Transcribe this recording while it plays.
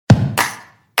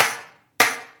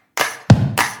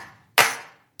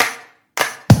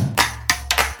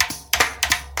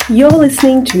You're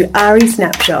listening to ARI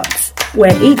Snapshots,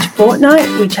 where each fortnight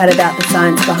we chat about the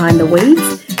science behind the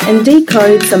weeds and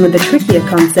decode some of the trickier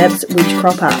concepts which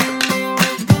crop up.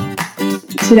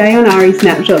 Today on ARI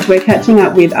Snapshots, we're catching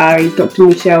up with ARI's Dr.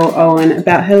 Michelle Owen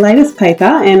about her latest paper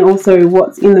and also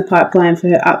what's in the pipeline for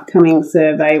her upcoming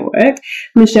survey work.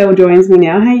 Michelle joins me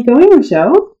now. How are you going,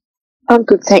 Michelle? I'm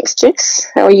good, thanks, Jess.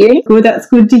 How are you? Good, that's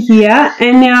good to hear.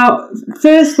 And now,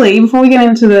 firstly, before we get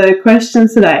into the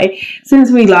questions today,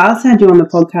 since we last had you on the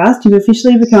podcast, you've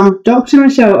officially become Dr.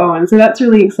 Michelle Owen, so that's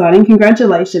really exciting.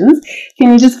 Congratulations.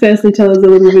 Can you just firstly tell us a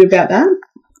little bit about that?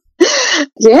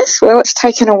 Yes, well, it's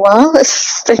taken a while.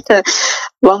 It's been a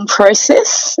long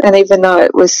process, and even though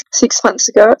it was 6 months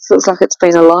ago, it feels like it's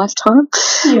been a lifetime.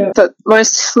 Yeah. But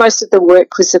most of the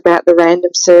work was about the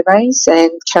random surveys and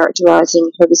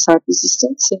characterising herbicide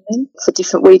resistance in them for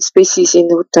different weed species in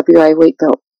the WA wheat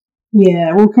belt.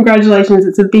 Yeah, well, congratulations.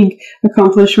 It's a big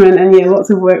accomplishment and, yeah, lots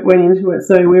of work went into it.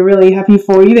 So we're really happy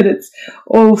for you that it's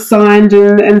all signed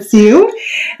and sealed.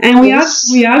 And we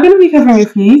are going to be covering a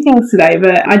few things today,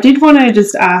 but I did want to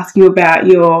just ask you about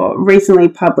your recently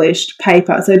published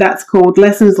paper. So that's called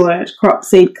Lessons Learnt, Crop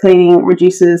Seed Cleaning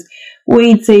Reduces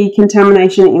Weed Seed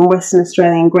Contamination in Western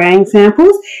Australian Growing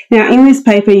Samples. Now, in this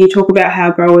paper, you talk about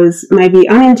how growers may be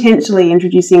unintentionally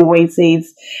introducing weed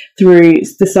seeds through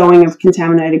the sowing of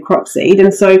contaminated crop seed.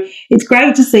 And so it's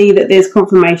great to see that there's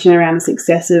confirmation around the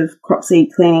success of crop seed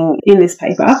cleaning in this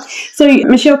paper. So,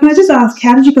 Michelle, can I just ask,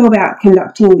 how did you go about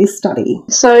conducting this study?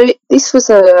 So this was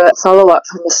a follow-up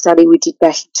from the study we did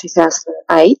back in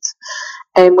 2008.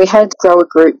 And we had grower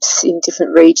groups in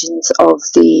different regions of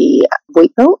the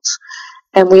wheat belt.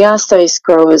 And we asked those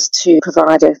growers to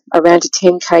provide around a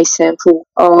 10k sample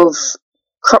of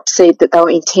crop seed that they were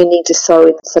intending to sow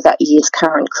in for that year's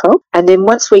current crop. And then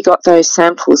once we got those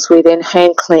samples, we then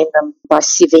hand cleaned them by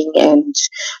sieving and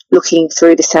looking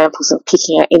through the samples and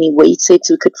picking out any weed seeds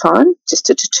we could find, just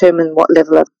to determine what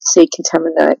level of seed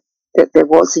contaminant that there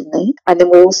was in there. And then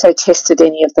we also tested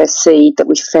any of those seed that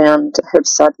we found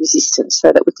herbicide resistant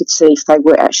so that we could see if they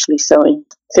were actually sowing,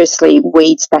 firstly,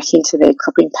 weeds back into their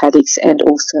cropping paddocks and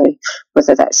also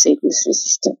whether that seed was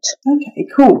resistant. Okay,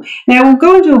 cool. Now we'll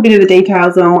go into a bit of the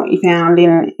details on what you found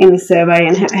in this survey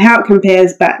and how it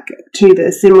compares back to the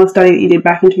similar study that you did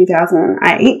back in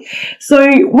 2008.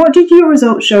 So what did your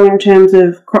results show in terms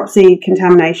of crop seed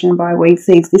contamination by weed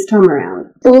seeds this time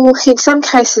around? Well, in some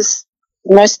cases,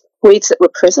 most weeds that were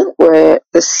present were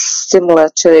similar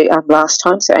to last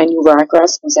time. So annual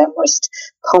ryegrass was our most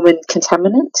common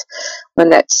contaminant,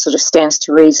 and that sort of stands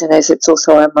to reason as it's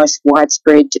also our most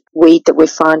widespread weed that we're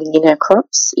finding in our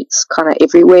crops. It's kind of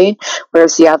everywhere,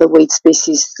 whereas the other weed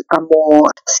species are more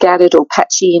scattered or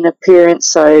patchy in appearance,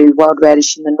 so wild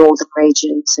radish in the northern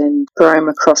regions and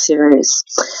broma cross areas.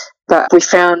 But we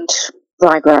found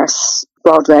ryegrass,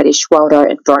 wild radish, wild oat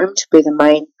and brome to be the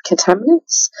main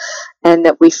contaminants, and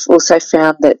that we've also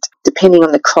found that depending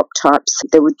on the crop types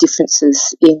there were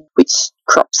differences in which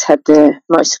crops had the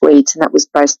most weeds, and that was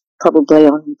based probably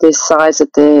on the size of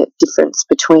the difference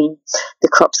between the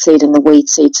crop seed and the weed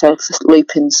seed. So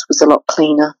lupins was a lot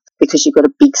cleaner because you've got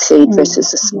a big seed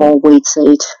versus a small weed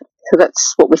seed. So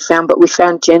that's what we found, but we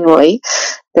found generally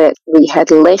that we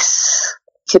had less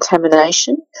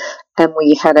contamination and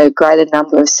we had a greater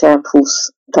number of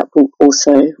samples that were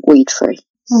also weed-free.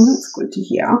 Oh, that's good to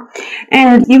hear.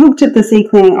 And you looked at the seed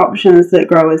cleaning options that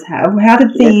growers have. How did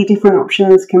the different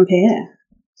options compare?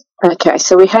 Okay,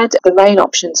 so we had the main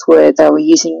options were they were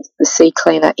using the seed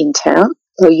cleaner in town,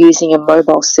 they were using a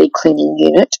mobile seed cleaning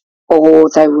unit, or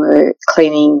they were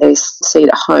cleaning their seed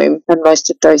at home, and most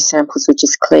of those samples were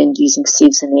just cleaned using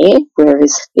sieves and air,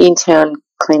 whereas the in-town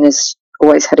cleaners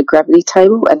always had a gravity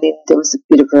table, and then there was a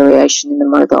bit of variation in the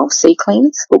mobile seed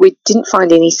cleaners. But we didn't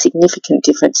find any significant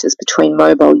differences between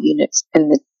mobile units and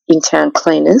the in-town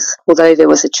cleaners, although there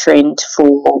was a trend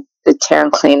for the town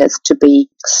cleaners to be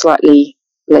slightly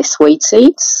less weed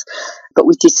seeds. But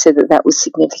we did say that that was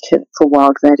significant for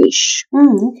wild radish.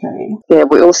 Okay. Yeah,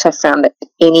 we also found that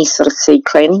any sort of seed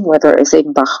cleaning, whether it was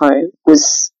even by home,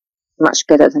 was much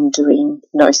better than doing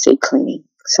no seed cleaning.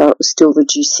 So it was still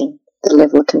reducing the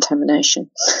level of contamination.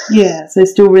 Yeah, so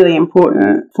still really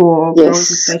important for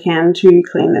growers if they can to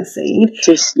clean their seed.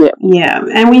 Yeah,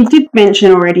 and we did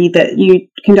mention already that you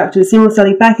conducted a similar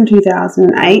study back in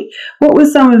 2008. What were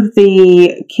some of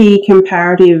the key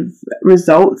comparative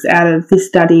results out of this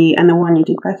study and the one you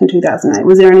did back in 2008?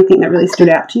 Was there anything that really stood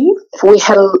out to you? We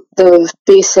had the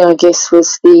biggest thing, I guess,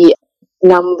 was the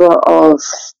number of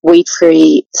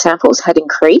weed-free samples had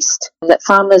increased, and that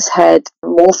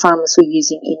more farmers were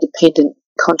using independent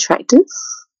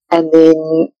contractors, and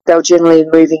then they're generally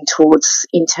moving towards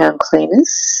in-town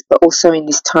cleaners, but also in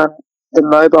this time the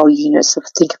mobile units, I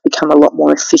think, have become a lot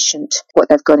more efficient, what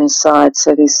they've got inside.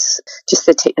 So there's just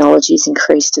the technology's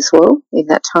increased as well in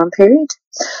that time period.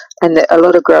 And a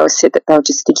lot of growers said that they were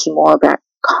just thinking more about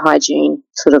hygiene,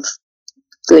 sort of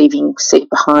leaving seed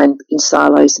behind in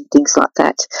silos and things like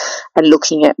that, and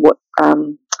looking at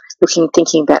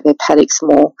thinking about their paddocks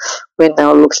more when they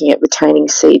were looking at retaining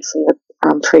seed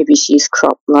from the previous year's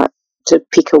crop, like to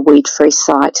pick a weed-free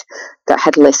site that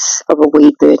had less of a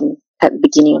weed burden at the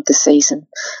beginning of the season,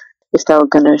 if they were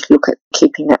going to look at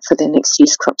keeping that for their next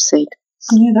year's crop seed.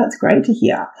 Yeah, that's great to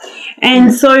hear.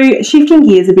 And so shifting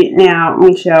gears a bit now,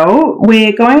 Michelle,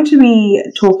 we're going to be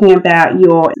talking about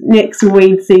your next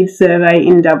weed seed survey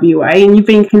in WA, and you've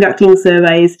been conducting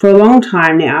surveys for a long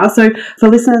time now. So for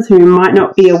listeners who might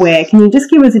not be aware, can you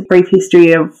just give us a brief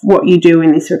history of what you do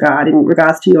in this regard, in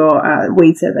regards to your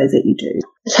weed surveys that you do?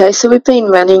 Okay, so we've been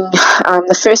running,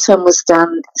 the first one was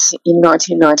done in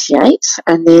 1998,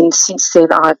 and then since then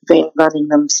I've been running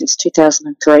them since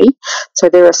 2003. So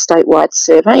they're a statewide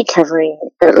survey covering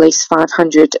at least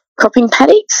 500 cropping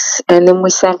paddocks, and then we're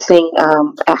sampling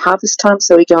at harvest time,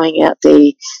 so we're going out there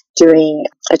doing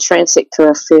a transect through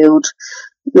a field,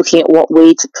 looking at what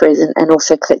weeds are present, and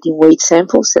also collecting weed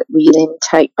samples that we then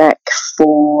take back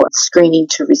for screening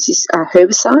to resist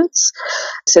herbicides.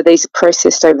 So these are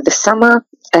processed over the summer,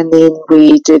 and then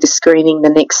we do the screening the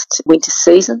next winter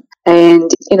season. And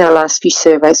in our last few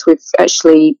surveys, we've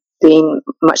actually been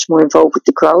much more involved with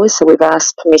the growers, so we've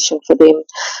asked permission for them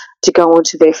to go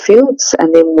onto their fields,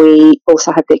 and then we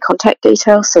also have their contact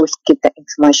details so we can give that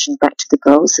information back to the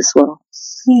growers as well.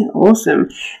 Yeah, awesome.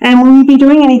 And will you be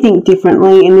doing anything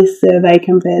differently in this survey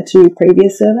compared to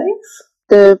previous surveys?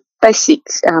 The basic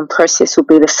process will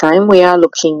be the same. We are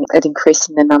looking at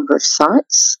increasing the number of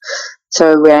sites.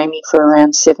 So we're aiming for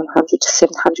around 700 to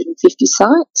 750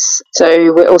 sites.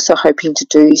 So we're also hoping to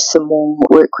do some more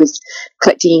work with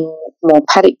collecting more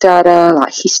paddock data,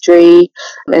 like history,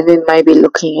 and then maybe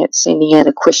looking at sending out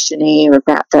a questionnaire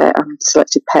about the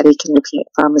selected paddock and looking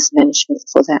at farmers' management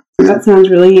for that. That sounds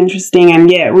really interesting, and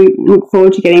yeah, we look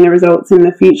forward to getting the results in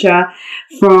the future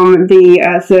from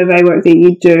the survey work that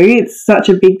you do. It's such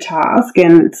a big task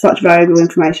and it's such valuable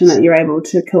information that you're able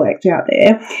to collect out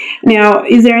there. Now,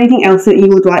 is there anything else that you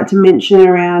would like to mention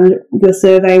around your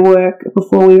survey work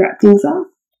before we wrap things up?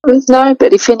 No,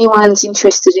 but if anyone's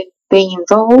interested in being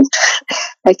involved,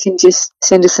 they can just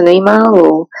send us an email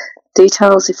or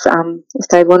details if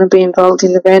they want to be involved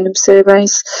in the random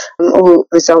surveys. All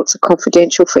results are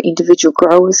confidential for individual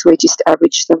growers. We just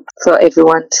average them for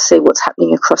everyone to see what's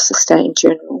happening across the state in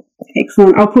general.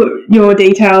 Excellent. I'll put your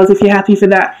details, if you're happy for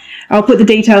that. I'll put the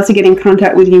details to get in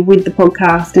contact with you with the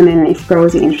podcast, and then if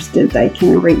growers are interested, they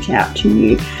can reach out to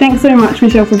you. Thanks so much,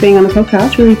 Michelle, for being on the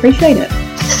podcast. Really appreciate it.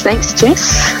 Thanks, Jess.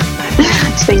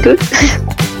 It's been good.